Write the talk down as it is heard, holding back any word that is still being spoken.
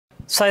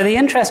So the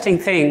interesting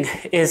thing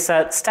is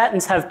that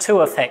statins have two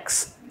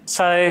effects.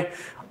 So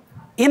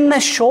in the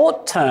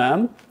short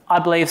term, I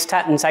believe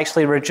statins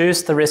actually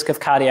reduce the risk of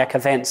cardiac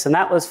events. And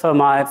that was for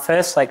my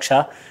first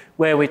lecture,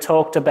 where we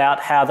talked about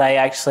how they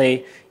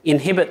actually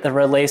inhibit the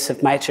release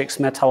of matrix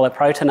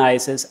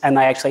metalloproteinases and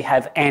they actually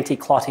have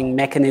anti-clotting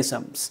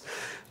mechanisms.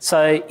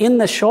 So in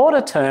the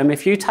shorter term,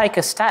 if you take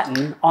a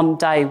statin on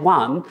day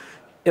one,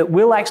 it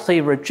will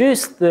actually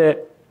reduce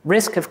the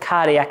risk of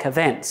cardiac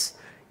events,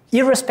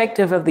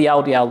 irrespective of the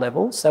LDL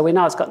levels. So we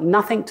know it's got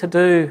nothing to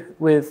do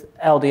with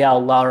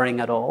LDL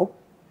lowering at all.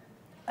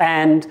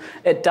 And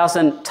it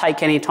doesn't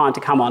take any time to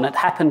come on. It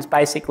happens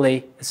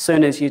basically as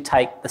soon as you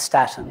take the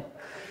statin.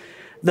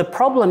 The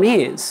problem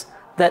is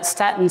that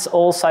statins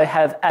also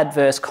have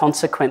adverse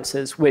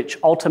consequences, which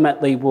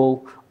ultimately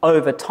will,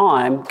 over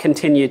time,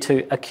 continue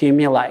to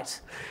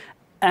accumulate.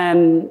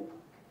 And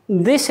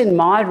this, in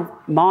my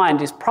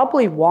mind, is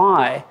probably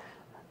why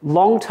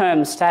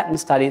long-term statin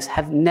studies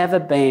have never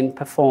been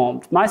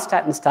performed. Most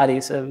statin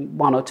studies are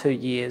 1 or 2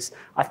 years.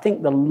 I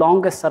think the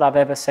longest that I've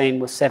ever seen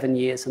was 7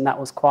 years, and that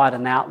was quite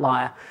an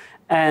outlier.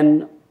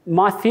 And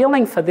my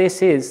feeling for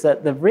this is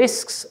that the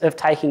risks of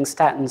taking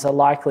statins are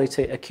likely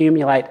to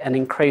accumulate and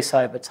increase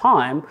over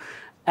time,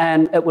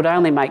 and it would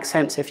only make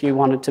sense if you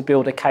wanted to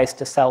build a case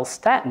to sell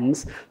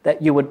statins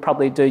that you would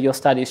probably do your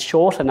studies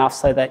short enough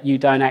so that you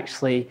don't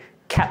actually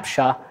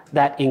capture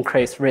that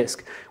increased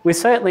risk. We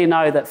certainly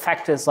know that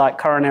factors like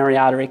coronary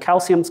artery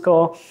calcium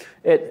score,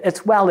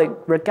 it's well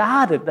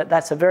regarded that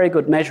that's a very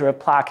good measure of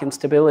plaque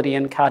instability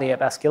and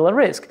cardiovascular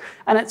risk.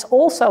 And it's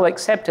also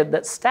accepted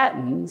that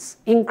statins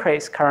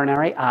increase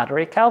coronary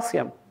artery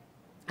calcium.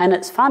 And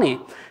it's funny,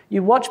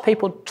 you watch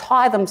people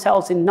tie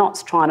themselves in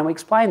knots trying to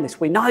explain this.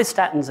 We know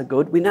statins are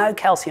good, we know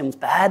calcium's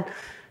bad,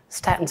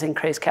 statins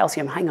increase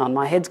calcium, hang on,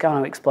 my head's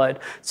going to explode.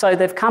 So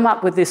they've come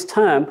up with this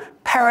term,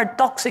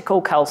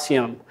 paradoxical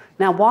calcium.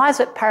 Now, why is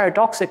it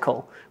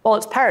paradoxical? Well,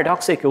 it's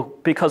paradoxical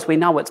because we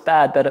know it's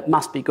bad, but it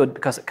must be good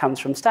because it comes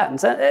from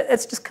statins.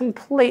 It's just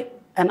complete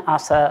and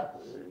utter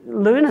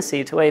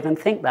lunacy to even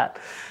think that.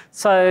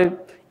 So,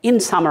 in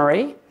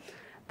summary,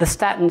 the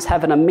statins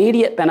have an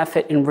immediate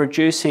benefit in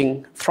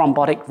reducing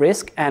thrombotic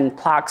risk and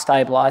plaque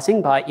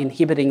stabilising by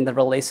inhibiting the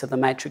release of the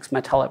matrix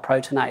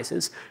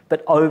metalloproteinases.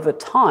 But over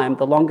time,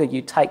 the longer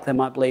you take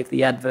them, I believe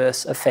the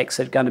adverse effects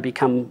are going to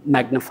become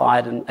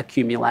magnified and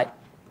accumulate.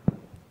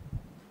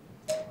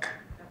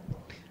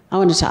 I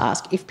wanted to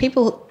ask, if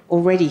people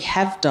already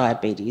have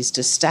diabetes,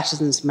 do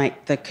statins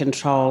make the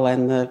control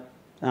and the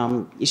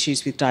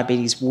issues with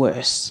diabetes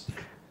worse?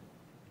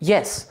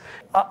 Yes.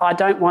 I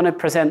don't want to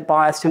present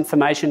biased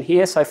information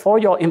here, so for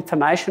your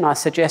information, I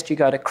suggest you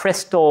go to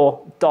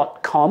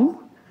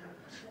crestor.com.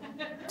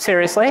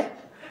 Seriously.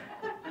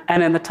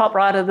 And in the top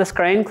right of the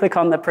screen, click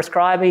on the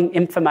prescribing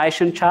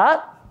information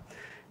chart.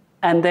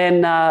 And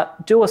then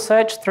do a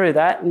search through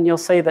that, and you'll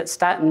see that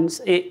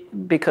statins,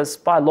 because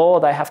by law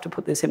they have to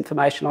put this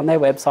information on their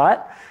website,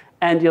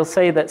 and you'll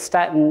see that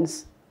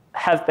statins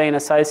have been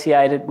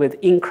associated with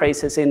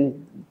increases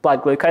in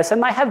blood glucose,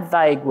 and they have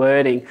vague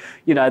wording,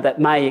 you know, that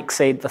may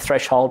exceed the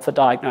threshold for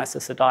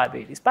diagnosis of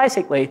diabetes.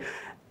 Basically,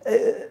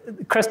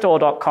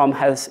 Crestor.com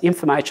has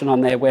information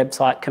on their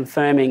website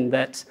confirming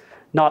that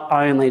not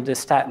only do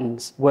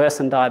statins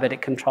worsen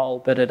diabetic control,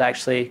 but it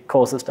actually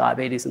causes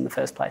diabetes in the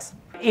first place.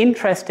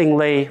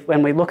 Interestingly,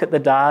 when we look at the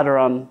data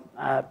on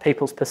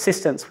people's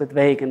persistence with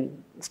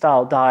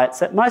vegan-style diets,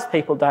 that most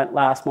people don't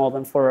last more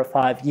than 4 or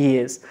 5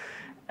 years.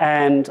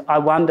 And I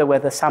wonder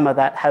whether some of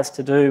that has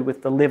to do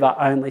with the liver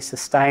only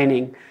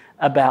sustaining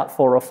about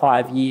 4 or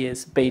 5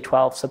 years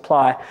B12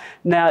 supply.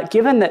 Now,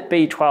 given that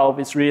B12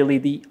 is really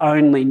the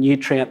only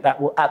nutrient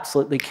that will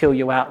absolutely kill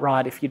you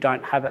outright if you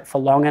don't have it for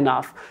long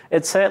enough,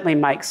 it certainly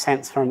makes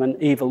sense from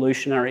an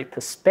evolutionary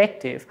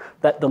perspective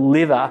that the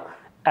liver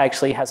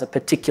actually has a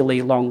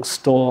particularly long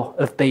store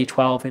of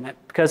B12 in it.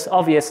 Because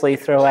obviously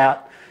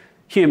throughout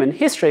human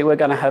history, we're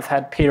going to have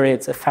had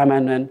periods of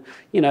famine, and,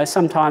 you know,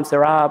 sometimes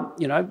there are,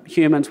 you know,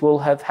 humans will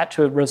have had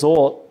to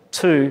resort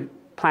to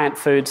plant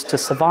foods to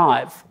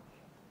survive.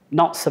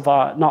 Not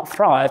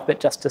thrive, but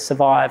just to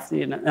survive,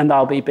 you know, and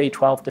they'll be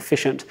B12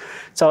 deficient.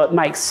 So it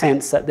makes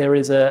sense that there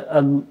is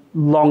a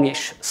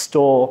longish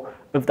store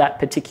of that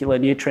particular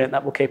nutrient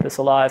that will keep us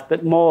alive,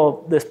 but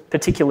more the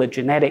particular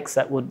genetics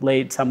that would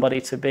lead somebody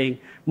to being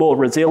more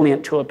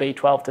resilient to a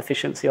B12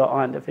 deficiency or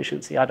iron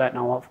deficiency, I don't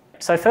know of.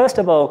 So first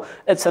of all,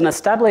 it's an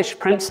established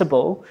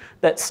principle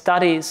that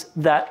studies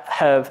that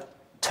have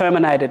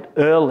terminated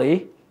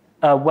early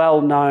are well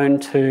known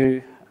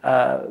to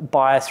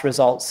bias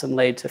results and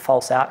lead to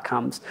false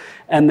outcomes.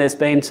 And there's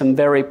been some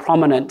very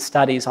prominent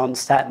studies on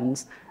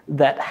statins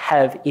that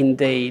have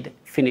indeed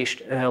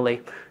finished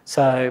early.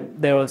 So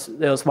there was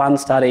one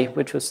study,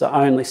 which was the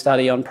only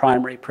study on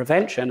primary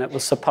prevention. It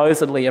was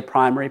supposedly a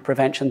primary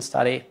prevention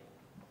study.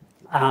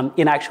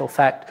 In actual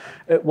fact,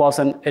 it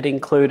wasn't. It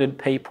included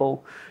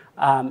people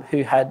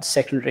who had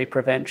secondary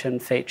prevention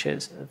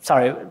features.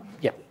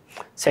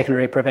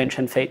 Secondary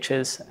prevention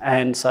features.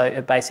 And so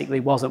it basically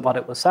wasn't what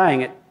it was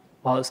saying. It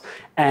was.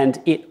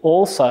 And it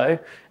also,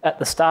 at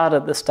the start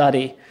of the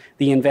study,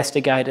 the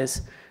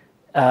investigators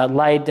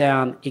laid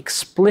down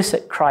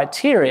explicit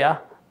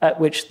criteria at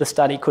which the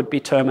study could be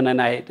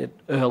terminated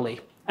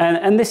early.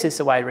 And this is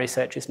the way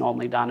research is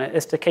normally done,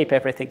 is to keep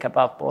everything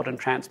above board and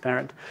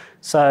transparent.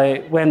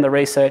 So when the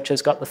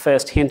researchers got the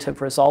first hint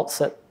of results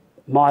that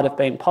might have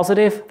been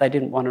positive, they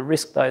didn't want to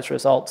risk those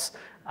results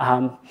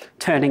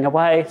turning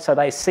away, so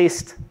they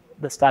ceased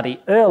the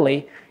study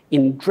early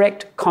in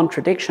direct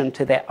contradiction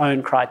to their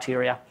own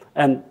criteria.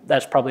 And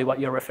that's probably what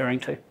you're referring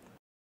to.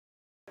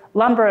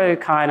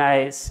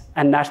 Lumbrikinase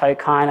and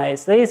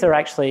nattokinase, these are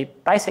actually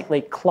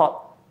basically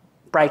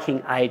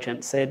clot-breaking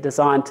agents. They're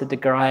designed to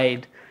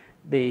degrade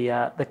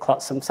the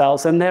clots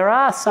themselves. And there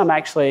are some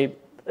actually,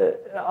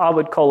 I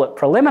would call it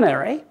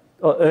preliminary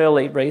or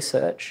early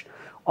research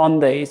on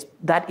these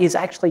that is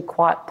actually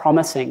quite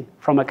promising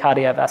from a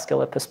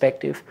cardiovascular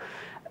perspective.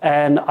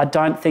 And I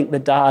don't think the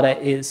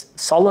data is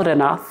solid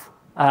enough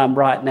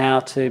right now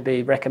to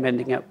be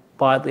recommending it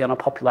widely on a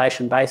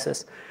population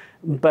basis.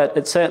 But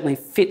it certainly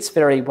fits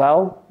very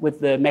well with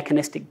the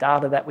mechanistic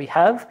data that we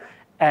have,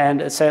 and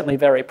it's certainly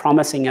very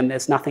promising, and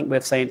there's nothing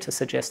we've seen to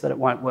suggest that it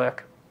won't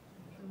work.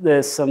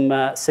 There's some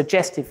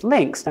suggestive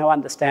links. Now,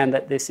 understand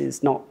that this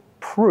is not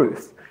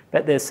proof,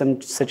 but there's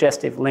some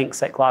suggestive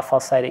links that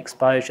glyphosate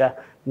exposure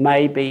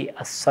may be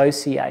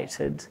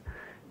associated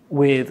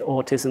with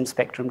autism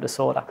spectrum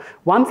disorder.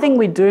 One thing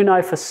we do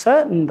know for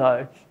certain,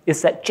 though,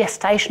 is that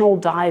gestational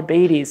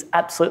diabetes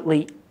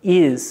absolutely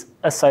is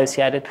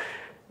associated.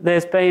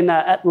 There's been,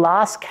 at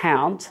last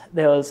count,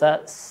 there was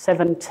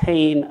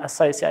 17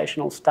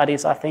 associational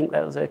studies, I think,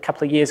 that was a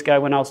couple of years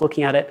ago when I was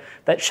looking at it,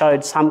 that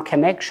showed some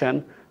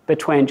connection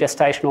between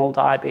gestational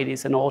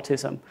diabetes and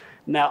autism.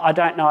 Now, I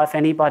don't know if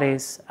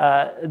anybody's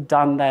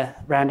done the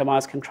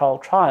randomised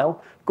controlled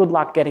trial. Good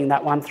luck getting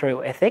that one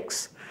through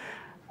ethics.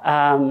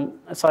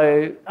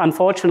 So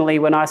unfortunately,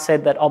 when I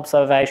said that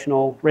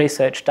observational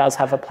research does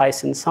have a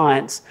place in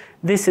science,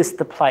 this is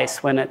the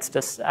place when it's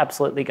just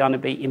absolutely going to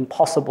be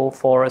impossible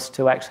for us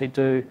to actually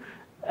do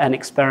an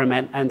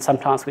experiment, and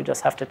sometimes we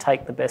just have to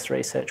take the best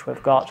research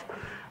we've got.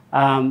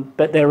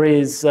 But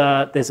there's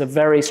a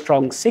very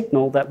strong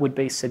signal that would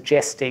be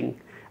suggesting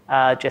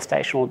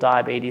gestational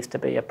diabetes to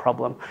be a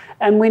problem.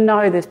 And we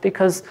know this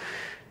because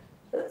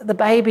the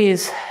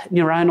baby's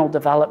neuronal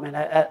development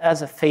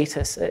as a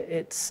fetus,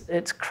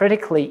 it's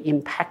critically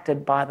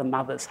impacted by the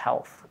mother's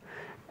health.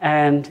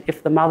 And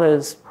if the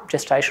mother's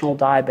gestational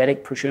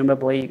diabetic,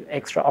 presumably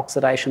extra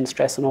oxidation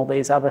stress and all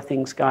these other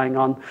things going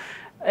on,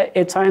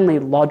 it's only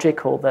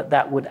logical that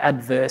that would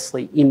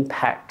adversely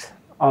impact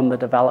on the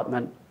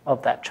development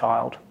of that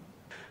child.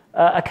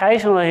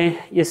 Occasionally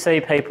you see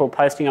people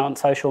posting on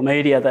social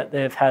media that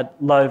they've had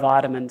low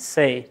vitamin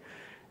C.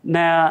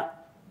 Now,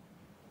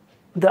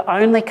 the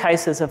only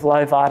cases of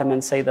low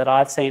vitamin C that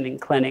I've seen in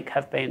clinic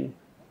have been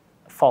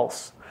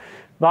false.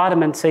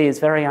 Vitamin C is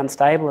very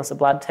unstable as a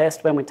blood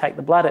test. When we take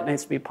the blood, it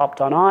needs to be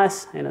popped on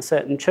ice in a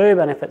certain tube,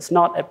 and if it's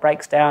not, it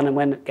breaks down, and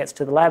when it gets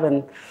to the lab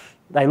and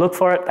they look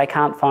for it, they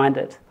can't find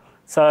it.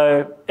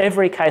 So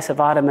every case of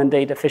vitamin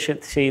D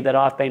deficiency that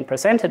I've been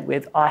presented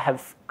with, I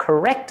have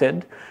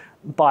corrected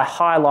by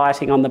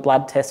highlighting on the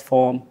blood test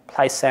form,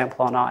 place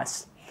sample on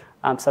ice.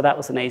 So that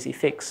was an easy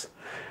fix.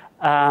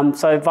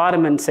 So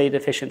vitamin C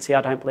deficiency,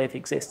 I don't believe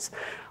exists.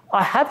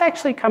 I have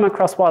actually come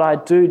across what I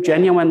do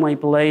genuinely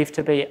believe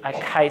to be a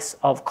case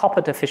of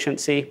copper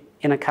deficiency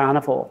in a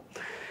carnivore.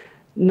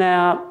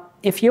 Now,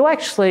 if you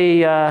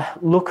actually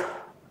look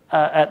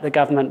at the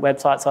government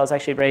websites, I was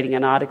actually reading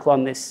an article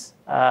on this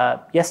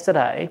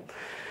yesterday,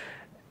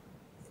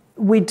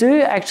 we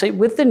do actually,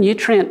 with the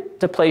nutrient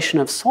depletion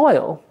of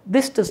soil,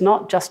 this does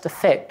not just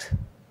affect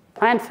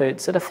plant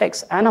foods, it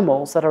affects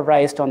animals that are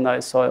raised on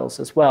those soils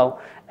as well.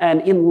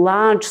 And in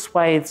large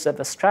swathes of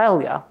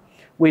Australia,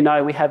 we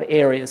know we have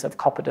areas of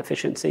copper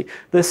deficiency.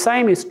 The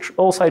same is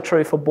also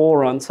true for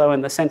boron. So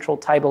in the central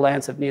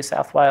tablelands of New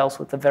South Wales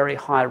with the very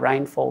high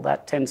rainfall,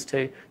 that tends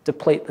to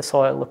deplete the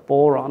soil of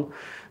boron.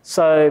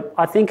 So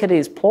I think it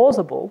is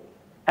plausible,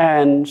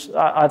 and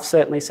I've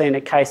certainly seen a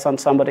case on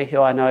somebody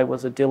who I know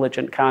was a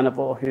diligent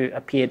carnivore who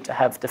appeared to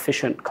have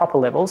deficient copper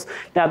levels.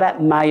 Now,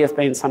 that may have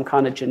been some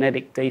kind of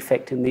genetic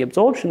defect in the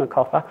absorption of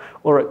copper,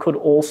 or it could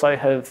also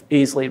have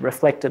easily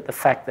reflected the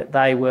fact that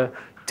they were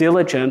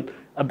diligent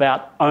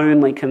about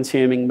only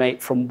consuming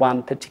meat from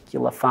one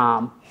particular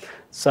farm.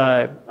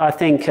 So I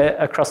think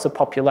across the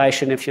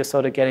population, if you're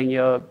sort of getting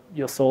your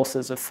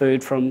sources of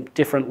food from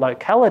different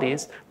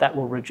localities, that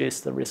will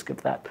reduce the risk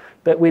of that.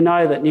 But we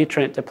know that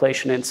nutrient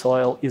depletion in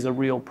soil is a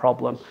real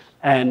problem,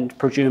 and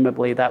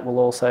presumably that will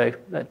also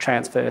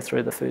transfer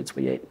through the foods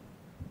we eat.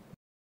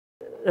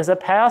 There's a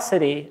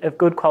paucity of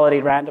good quality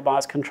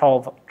randomised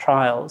control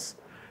trials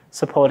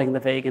supporting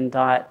the vegan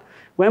diet.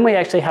 When we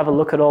actually have a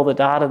look at all the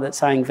data that's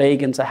saying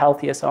vegans are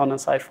healthier, so on and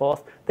so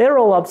forth, they're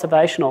all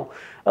observational.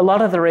 A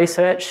lot of the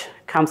research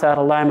comes out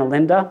of Loma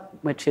Linda,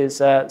 which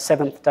is a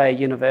Seventh-day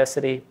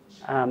university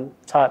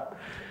type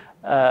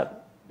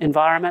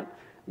environment,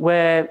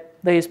 where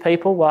these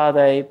people, while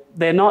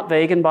they're not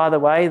vegan, by the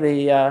way,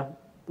 the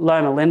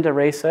Loma Linda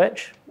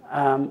research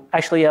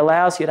actually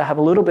allows you to have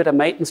a little bit of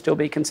meat and still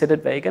be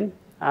considered vegan.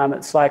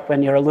 It's like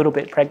when you're a little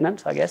bit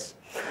pregnant, I guess.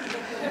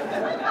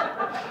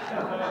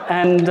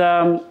 And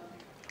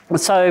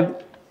so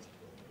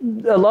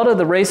a lot of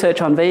the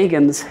research on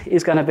vegans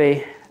is going to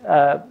be,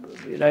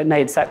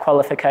 needs that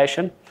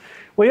qualification.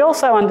 We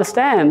also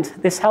understand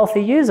this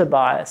healthy user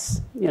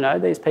bias.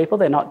 These people,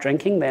 they're not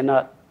drinking, they're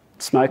not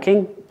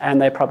smoking,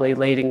 and they're probably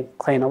leading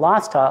cleaner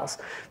lifestyles.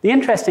 The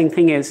interesting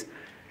thing is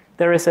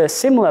there is a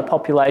similar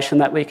population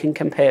that we can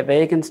compare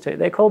vegans to.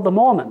 They're called the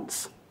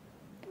Mormons.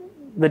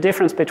 The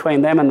difference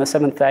between them and the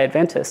Seventh-day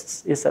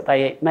Adventists is that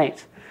they eat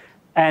meat.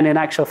 And in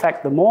actual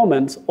fact, the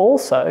Mormons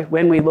also,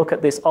 when we look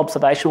at this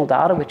observational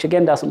data, which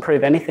again doesn't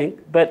prove anything,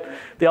 but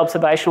the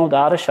observational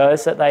data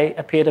shows that they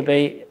appear to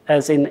be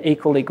as in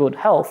equally good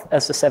health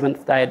as the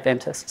Seventh-day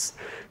Adventists.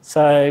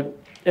 So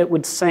it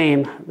would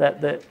seem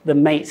that the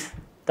meat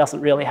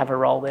doesn't really have a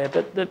role there,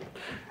 but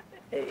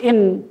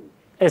in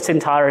its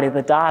entirety,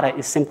 the data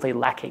is simply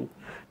lacking.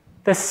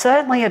 There's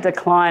certainly a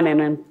decline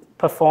in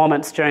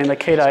performance during the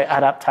keto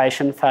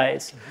adaptation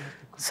phase.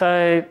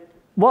 So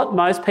what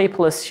most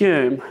people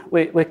assume,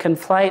 we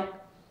conflate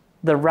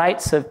the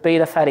rates of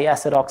beta fatty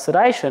acid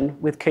oxidation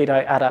with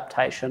keto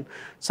adaptation.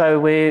 So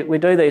we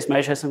do these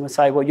measures and we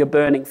say, well, you're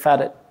burning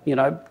fat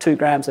at 2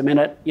 grams a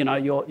minute,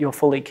 you're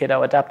fully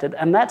keto adapted,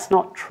 and that's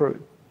not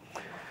true.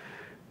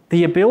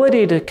 The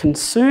ability to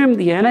consume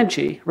the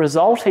energy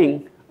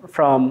resulting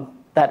from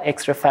that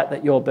extra fat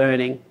that you're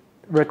burning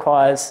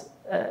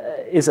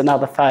is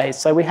another phase.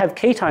 So we have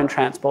ketone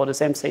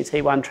transporters,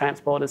 MCT1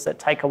 transporters, that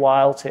take a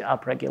while to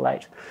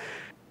upregulate.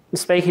 I'm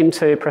speaking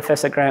to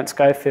Professor Grant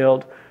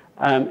Schofield,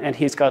 and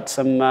he's got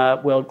some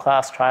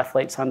world-class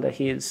triathletes under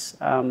his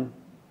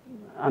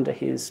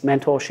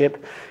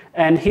mentorship,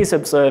 and he's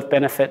observed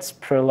benefits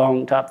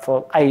prolonged up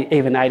for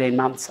even 18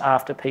 months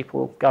after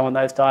people go on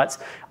those diets.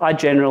 I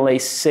generally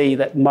see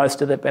that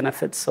most of the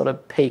benefits sort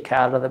of peak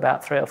out at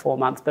about 3 or 4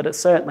 months, but it's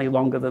certainly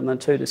longer than the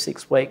 2 to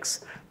 6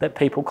 weeks that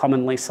people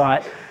commonly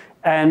cite.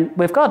 And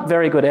we've got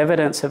very good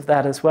evidence of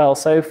that as well.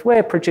 So if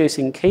we're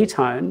producing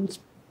ketones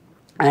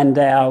and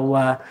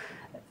our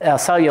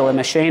cellular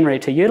machinery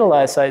to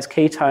utilise those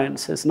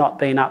ketones has not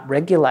been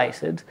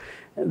upregulated,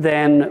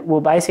 then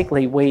we'll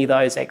basically wee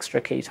those extra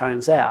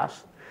ketones out.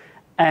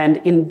 And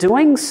in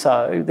doing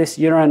so, this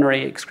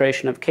urinary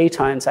excretion of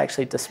ketones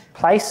actually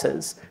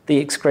displaces the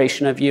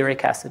excretion of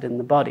uric acid in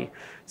the body.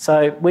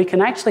 So we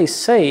can actually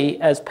see,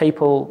 as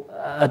people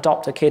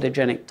adopt a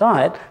ketogenic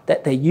diet,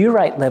 that their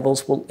urate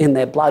levels in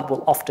their blood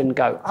will often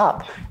go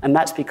up, and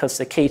that's because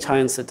the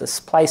ketones are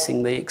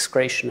displacing the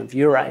excretion of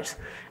urate.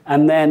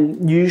 And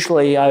then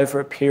usually over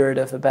a period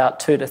of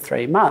about 2 to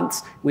 3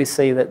 months, we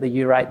see that the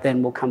urate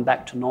then will come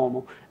back to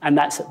normal. And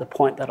that's at the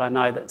point that I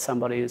know that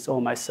somebody is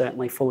almost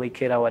certainly fully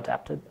keto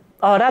adapted.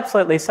 Oh,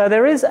 absolutely. So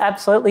there is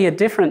absolutely a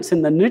difference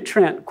in the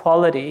nutrient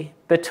quality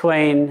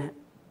between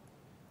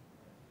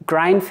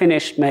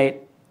grain-finished meat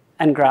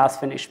and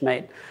grass-finished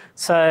meat.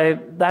 So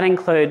that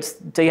includes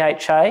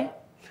DHA.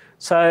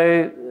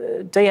 So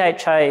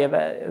DHA,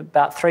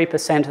 about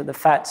 3% of the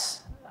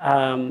fats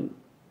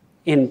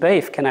in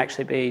beef can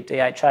actually be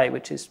DHA,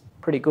 which is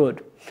pretty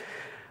good.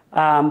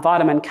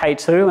 Vitamin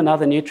K2,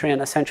 another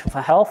nutrient essential for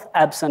health,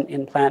 absent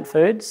in plant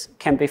foods,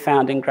 can be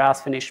found in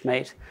grass-finished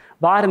meat.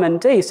 Vitamin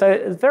D, so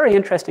a very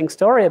interesting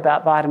story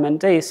about vitamin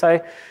D.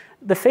 So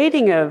the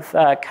feeding of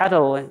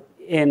cattle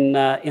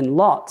in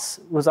lots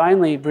was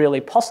only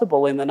really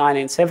possible in the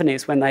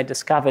 1970s when they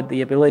discovered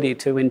the ability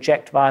to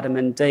inject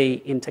vitamin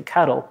D into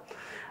cattle.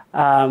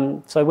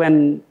 So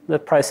when the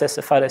process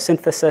of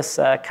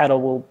photosynthesis,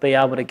 cattle will be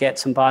able to get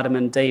some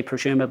vitamin D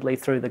presumably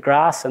through the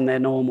grass and their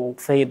normal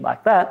feed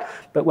like that,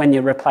 but when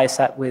you replace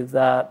that with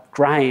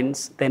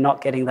grains, they're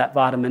not getting that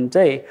vitamin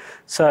D.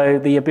 So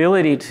the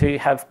ability to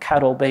have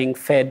cattle being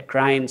fed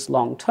grains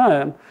long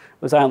term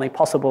was only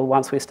possible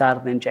once we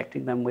started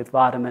injecting them with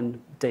vitamin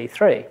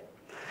D3.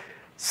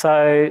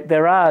 So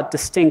there are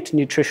distinct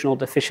nutritional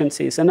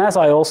deficiencies. And as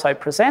I also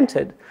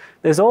presented,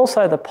 there's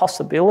also the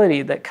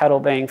possibility that cattle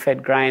being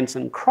fed grains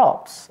and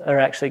crops are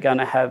actually going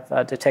to have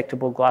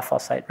detectable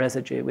glyphosate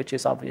residue, which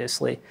is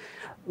obviously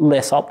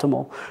less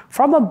optimal.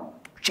 From a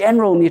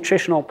general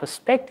nutritional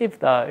perspective,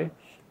 though,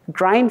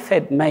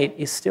 grain-fed meat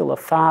is still a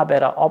far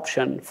better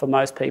option for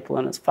most people,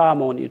 and it's far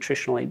more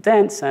nutritionally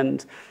dense.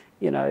 And,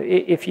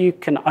 if you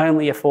can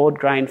only afford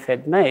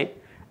grain-fed meat,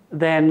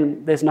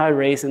 then there's no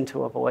reason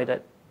to avoid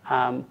it.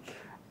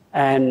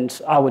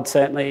 And I would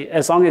certainly,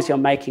 as long as you're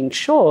making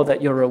sure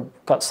that you've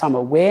got some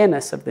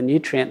awareness of the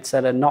nutrients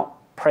that are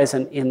not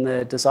present in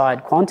the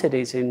desired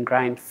quantities in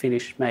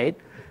grain-finished meat,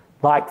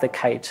 like the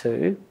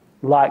K2,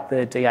 like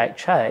the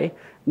DHA,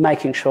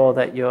 making sure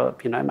that you're,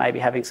 maybe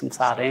having some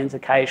sardines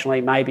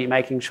occasionally, maybe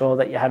making sure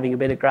that you're having a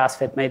bit of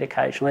grass-fed meat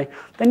occasionally,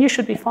 then you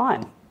should be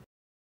fine.